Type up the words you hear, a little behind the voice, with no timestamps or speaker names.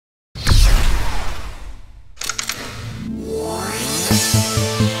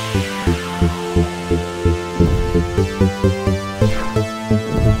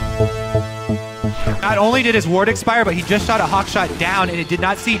only did his ward expire, but he just shot a hawk shot down, and it did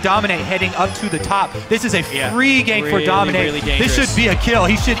not see Dominate heading up to the top. This is a free gank for Dominate. Really this should be a kill.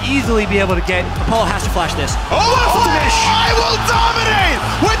 He should easily be able to get... Apollo has to flash this. Oh, I will dominate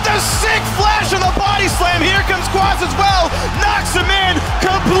with the sick flash of the body slam. Here comes Quas as well. Knocks him in.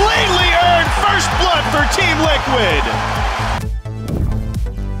 Completely earned first blood for Team Liquid.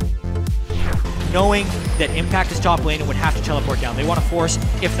 Knowing that Impact is top lane and would have to teleport down. They want to force,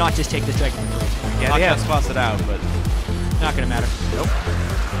 if not just take this dragon. Yeah, they have spots it out, but not going to matter. Nope.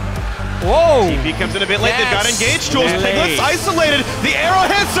 Whoa! TP comes in a bit late. They've got engaged tools. Piglet's isolated. The arrow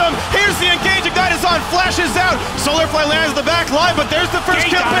hits him. Here's the engage. Ignite is on. Flashes out. Solarfly lands the back line, but there's the first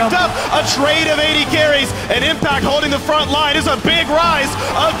kill picked up. A trade of 80 carries. And Impact holding the front line is a big rise.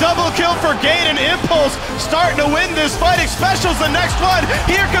 A double kill for Gate and Impulse starting to win this fight. Special's the next one.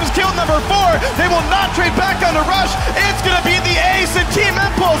 Here comes kill number 4. They will not trade back on the rush. It's going to be the ace and Team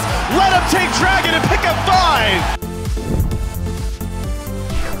Impulse. Let him take Dragon and pick up 5.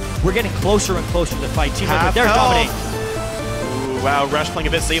 We're getting closer and closer to the fight. Team Liquid, they're dominating. Ooh, wow, Rush playing a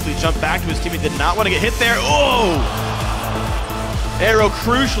bit safely, jumped back to his teammate, did not want to get hit there. Oh! Arrow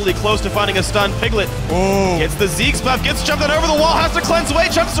crucially close to finding a stun. Piglet gets the Zeke's buff, gets jumped on over the wall, has to cleanse away,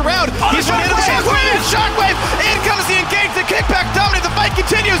 jumps around. He's trying to hit the Shockwave! In comes the engage, the kickback, Dominate, the fight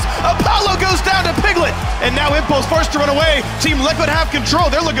continues. Apollo goes down to Piglet, and now Impulse forced to run away. Team Liquid have control,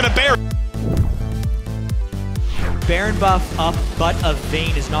 they're looking to bear. Baron buff up, but a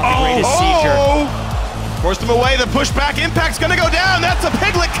Vayne is not the greatest seizure. Forced him away, the pushback, Impact's gonna go down, that's a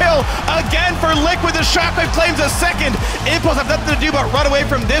Piglet kill! Again for Liquid, the Shockwave claims a second. Impulse have nothing to do but run away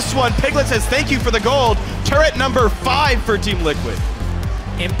from this one. Piglet says thank you for the gold. Turret number 5 for Team Liquid.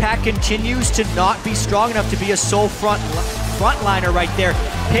 Impact continues to not be strong enough to be a sole frontliner right there.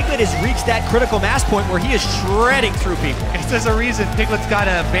 Piglet has reached that critical mass point where he is shredding through people. There's a reason Piglet's got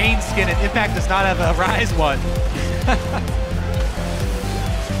a Vayne skin and Impact does not have a Rise one.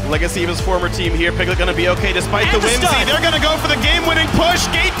 Legacy of his former team here. Piglet gonna be okay despite the whimsy. They're gonna go for the game-winning push.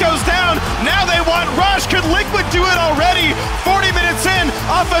 Gate goes down. Now they want Rush. Could Liquid do it already? 40 minutes in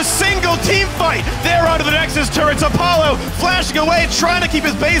off a single team fight. They're onto the Nexus turrets. Apollo flashing away, trying to keep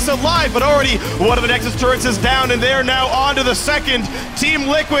his base alive, but already one of the Nexus turrets is down, and they're now onto the second. Team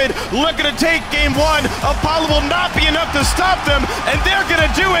Liquid looking to take game 1. Apollo will not be enough to stop them, and they're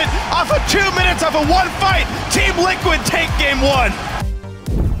gonna do it off of 2 minutes off of one fight. Team Liquid take game 1.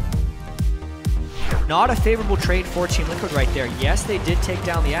 Not a favorable trade for Team Liquid right there. Yes, they did take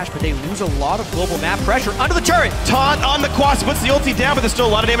down the Ashe, but they lose a lot of global map pressure under the turret. Taunt on the Quas, puts the ulti down, but there's still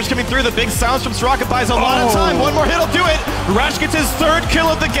a lot of damage coming through. The big sounds from Soraka buys a lot of time. One more hit will do it. Rush gets his 3rd kill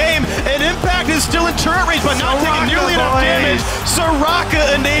of the game, and Impact is still in turret range, but not taking nearly enough damage.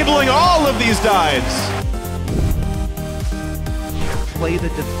 Soraka enabling all of these dives. Play the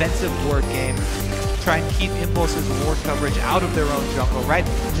defensive ward game. Try and keep Impulse's ward coverage out of their own jungle. Right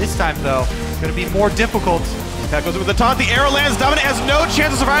this time, though, it's going to be more difficult. That goes with the taunt. The arrow lands. Dominate has no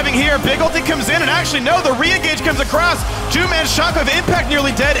chance of surviving here. Big ulti comes in, and actually, no, the re-engage comes across. 2-man Shockwave. Impact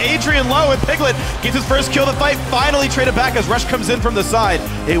nearly dead. Adrian low, and Piglet gets his first kill of the fight. Finally traded back as Rush comes in from the side.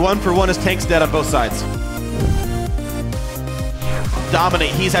 A 1-for-1 as Tank's dead on both sides.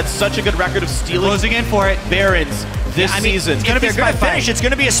 Dominate. He's had such a good record of stealing. Closing in for it. Barons. This season. If they're going to finish, it's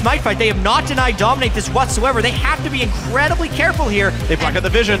going to be a smite fight. They have not denied Dominate this whatsoever. They have to be incredibly careful here. They block out the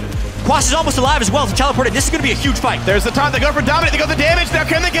vision. Quas is almost alive as well to teleport it. This is going to be a huge fight. There's the taunt. They go for Dominate. They go for the damage. Now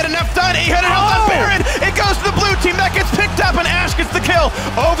can they get enough done? 800 health on Baron. It goes to the blue team. That gets picked up, and Ashe gets the kill.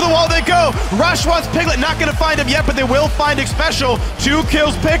 Over the wall they go. Rush wants Piglet. Not going to find him yet, but they will find Special. 2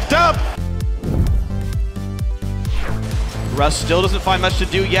 kills picked up. Russ still doesn't find much to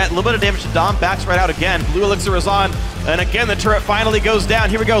do yet. A little bit of damage to Dom, backs right out again. Blue Elixir is on, and again the turret finally goes down.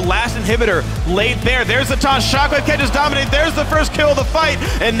 Here we go, last inhibitor laid bare. There's the taunt, Shockwave catches Dominate. There's the first kill of the fight,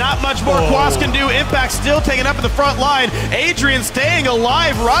 and not much more Quas can do. Impact still taken up in the front line. Adrian staying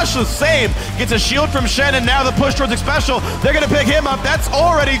alive, Rush the same. Gets a shield from Shen, and now the push towards Special. They're gonna pick him up. That's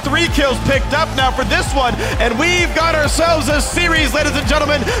already 3 kills picked up now for this one, and we've got ourselves a series, ladies and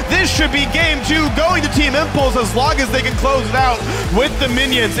gentlemen. This should be game 2 going to Team Impulse as long as they can close it out with the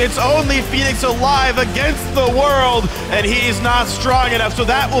minions. It's only Phoenix alive against the world, and he's not strong enough, so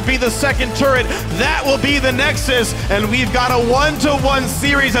that will be the second turret. That will be the Nexus, and we've got a 1-to-1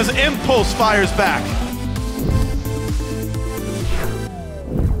 series as Impulse fires back.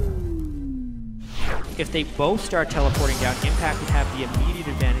 If they both start teleporting down, Impact would have the immediate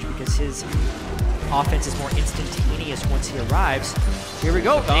advantage because his offense is more instantaneous once he arrives. Here we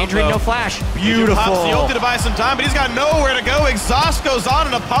go. Adrian, no flash. Beautiful. Pops the ulti to buy some time, but he's got nowhere to go. Exhaust goes on,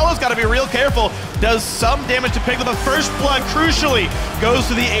 and Apollo's got to be real careful. Does some damage to Piglet, but first blood, crucially, goes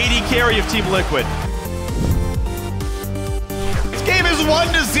to the AD carry of Team Liquid.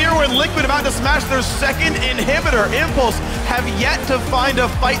 1-0 and Liquid about to smash their second inhibitor. Impulse have yet to find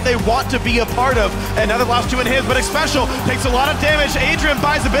a fight they want to be a part of. And now they've lost 2 inhibs, but Xpecial takes a lot of damage. Adrian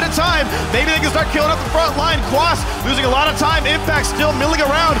buys a bit of time. Maybe they can start killing up the front line. Quas losing a lot of time. Impact still milling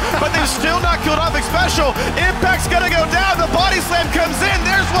around, but they've still not killed off Xpecial. Impact's gonna go down. The body slam comes in.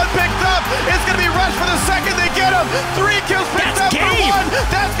 There's one picked up. It's gonna be Rush for the second. They get him. 3 kills picked up for 1.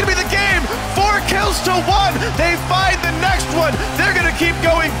 That's gonna be the game. 4 kills to 1. They find the next one. They're gonna keep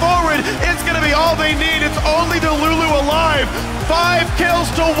going forward. It's gonna be all they need. It's only the Lulu alive. 5 kills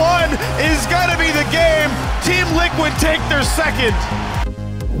to 1 is gonna be the game. Team Liquid take their second.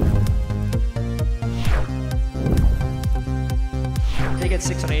 They get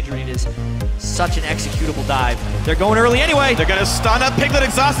 6 on Adrian. It is such an executable dive. They're going early anyway. They're gonna stun up. Piglet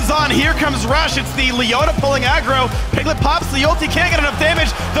exhaust is on. Here comes Rush. It's the Leota pulling aggro. Piglet pops the ulti, can't get enough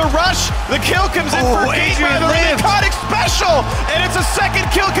damage. The Rush, the kill comes in for Adrian. They caught Xpecial, and it's a second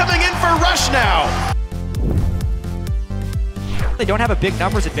kill coming in for Rush now. They don't have a big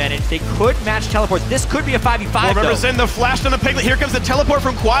numbers advantage. They could match teleports. This could be a 5v5 Remember in the flash on the Piglet. Here comes the teleport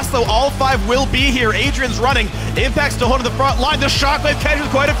from Quas, though. All 5 will be here. Adrian's running. Impact still holding the front line. The shockwave catches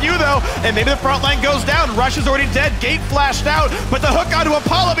quite a few, though. And maybe the front line goes down. Rush is already dead. Gate flashed out. But the hook onto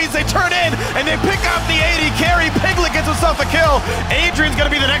Apollo means they turn in, and they pick up the 80 carry. Piglet gets himself a kill. Adrian's going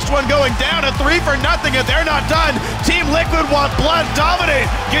to be the next one going down. A 3-0, and they're not done. Team Liquid want blood. Dominate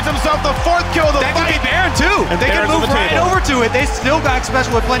gets himself the 4th kill of the That fight. could be Baron, too. And they can Baron's move on the right table. over to it. They still got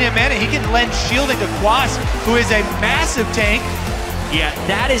Xpecial with plenty of mana. He can lend shielding to Quas, who is a massive tank. Yeah,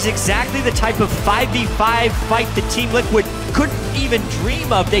 that is exactly the type of 5v5 fight that Team Liquid couldn't even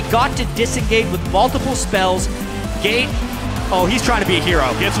dream of. They got to disengage with multiple spells. Gate, oh, he's trying to be a hero.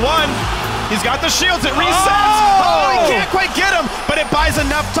 Gets 1. He's got the shields. It resets. Oh, he can't quite get him, but it buys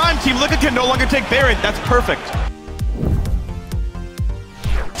enough time. Team Liquid can no longer take Baron. That's perfect.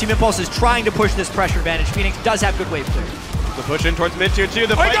 Team Impulse is trying to push this pressure advantage. Phoenix does have good wave clear. The push in towards mid-tier 2.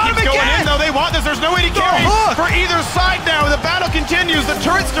 The fight keeps going in, though. They want this. There's no way to carry for either side now. The battle continues. The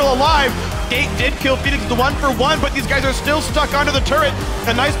turret's still alive. Gate did kill Phoenix the 1-for-1, but these guys are still stuck onto the turret.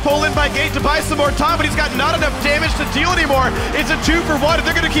 A nice pull in by Gate to buy some more time, but he's got not enough damage to deal anymore. It's a 2-for-1, and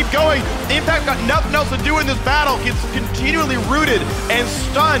they're going to keep going. Impact got nothing else to do in this battle. Gets continually rooted and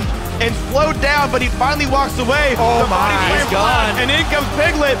stunned and slowed down, but he finally walks away. Oh the my, he's gone. And in comes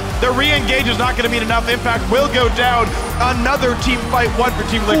Piglet. The re-engage is not going to mean enough. Impact will go down. Another team fight 1 for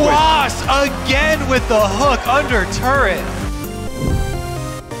Team Liquid. Quas again with the hook under turret.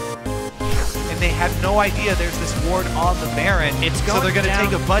 And they have no idea there's this ward on the Baron. So they're going to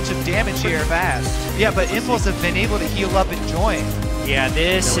take a bunch of damage here. Fast. Yeah, but Impulse have been able to heal up and join. Yeah,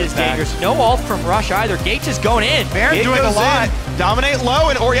 this is dangerous. No ult from Rush either. Gate just going in. Baron Gate doing a goes lot. in. Dominate low,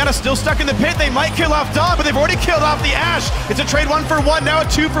 and Orianna's still stuck in the pit. They might kill off Dom, but they've already killed off the Ashe. It's a trade 1-for-1, now a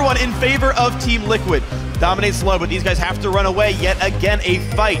 2-for-1 in favor of Team Liquid. Dominates low, but these guys have to run away. Yet again, a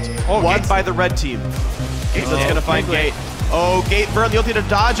fight won by the red team. Gate's gonna find Gate. Oh, Gate burned the ulti to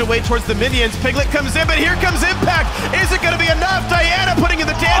dodge away towards the minions. Piglet comes in, but here comes Impact. Is it gonna be enough? Diana putting in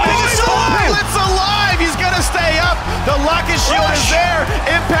the damage. He's alive! Piglet's alive! He's gonna stay up. The Locust shield is there.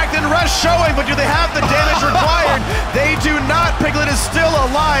 Impact and Rush showing, but do they have the damage required? They do not. Piglet is still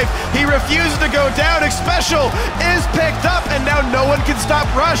alive. He refuses to go down. Xpecial is picked up, and now no one can stop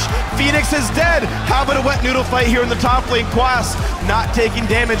Rush. Phoenix is dead. How about a wet noodle fight here in the top lane? Quas not taking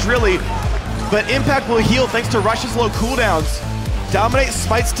damage really, but Impact will heal thanks to Rush's low cooldowns. Dominate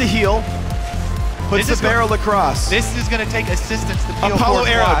smites to heal. Puts the barrel across. This is going to take assistance to peel Apollo for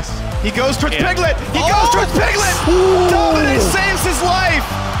arrow. Quas. He goes towards Piglet. He goes towards Piglet. Dominate saves his life.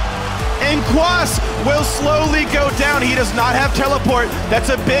 And Quas will slowly go down. He does not have teleport. That's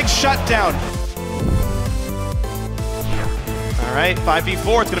a big shutdown. All right,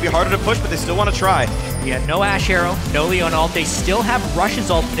 5v4. It's going to be harder to push, but they still want to try. Yeah, no Ashe arrow, no Leon ult. They still have Rush's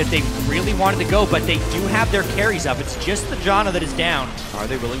ultimate if they really wanted to go, but they do have their carries up. It's just the Janna that is down. Are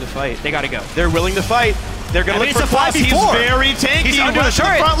they willing to fight? They got to go. They're willing to fight. They're going to look for Quas. He's very tanky. He's under the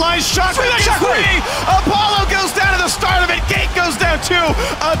turret. Front line shockwave. Apollo goes down at the start of it. Gate goes down too.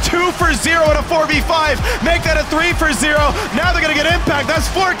 A 2-for-0 and a 4v5. Make that a 3-for-0. Now they're going to get Impact. That's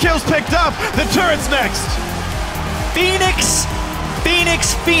 4 kills picked up. The turret's next.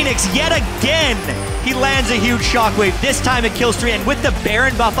 Phoenix, yet again. He lands a huge shockwave. This time it kills 3, and with the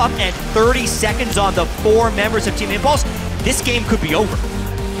Baron buff up and 30 seconds on the 4 members of Team Impulse, this game could be over.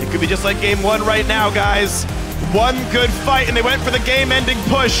 It could be just like game 1 right now, guys. One good fight, and they went for the game-ending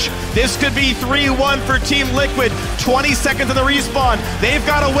push. This could be 3-1 for Team Liquid. 20 seconds in the respawn. They've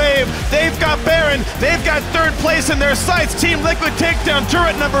got a wave. They've got Baron. They've got 3rd place in their sights. Team Liquid takedown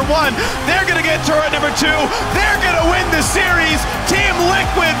turret number 1. They're going to get turret number 2. They're going to win the series. Team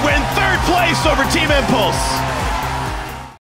twice over Team Impulse.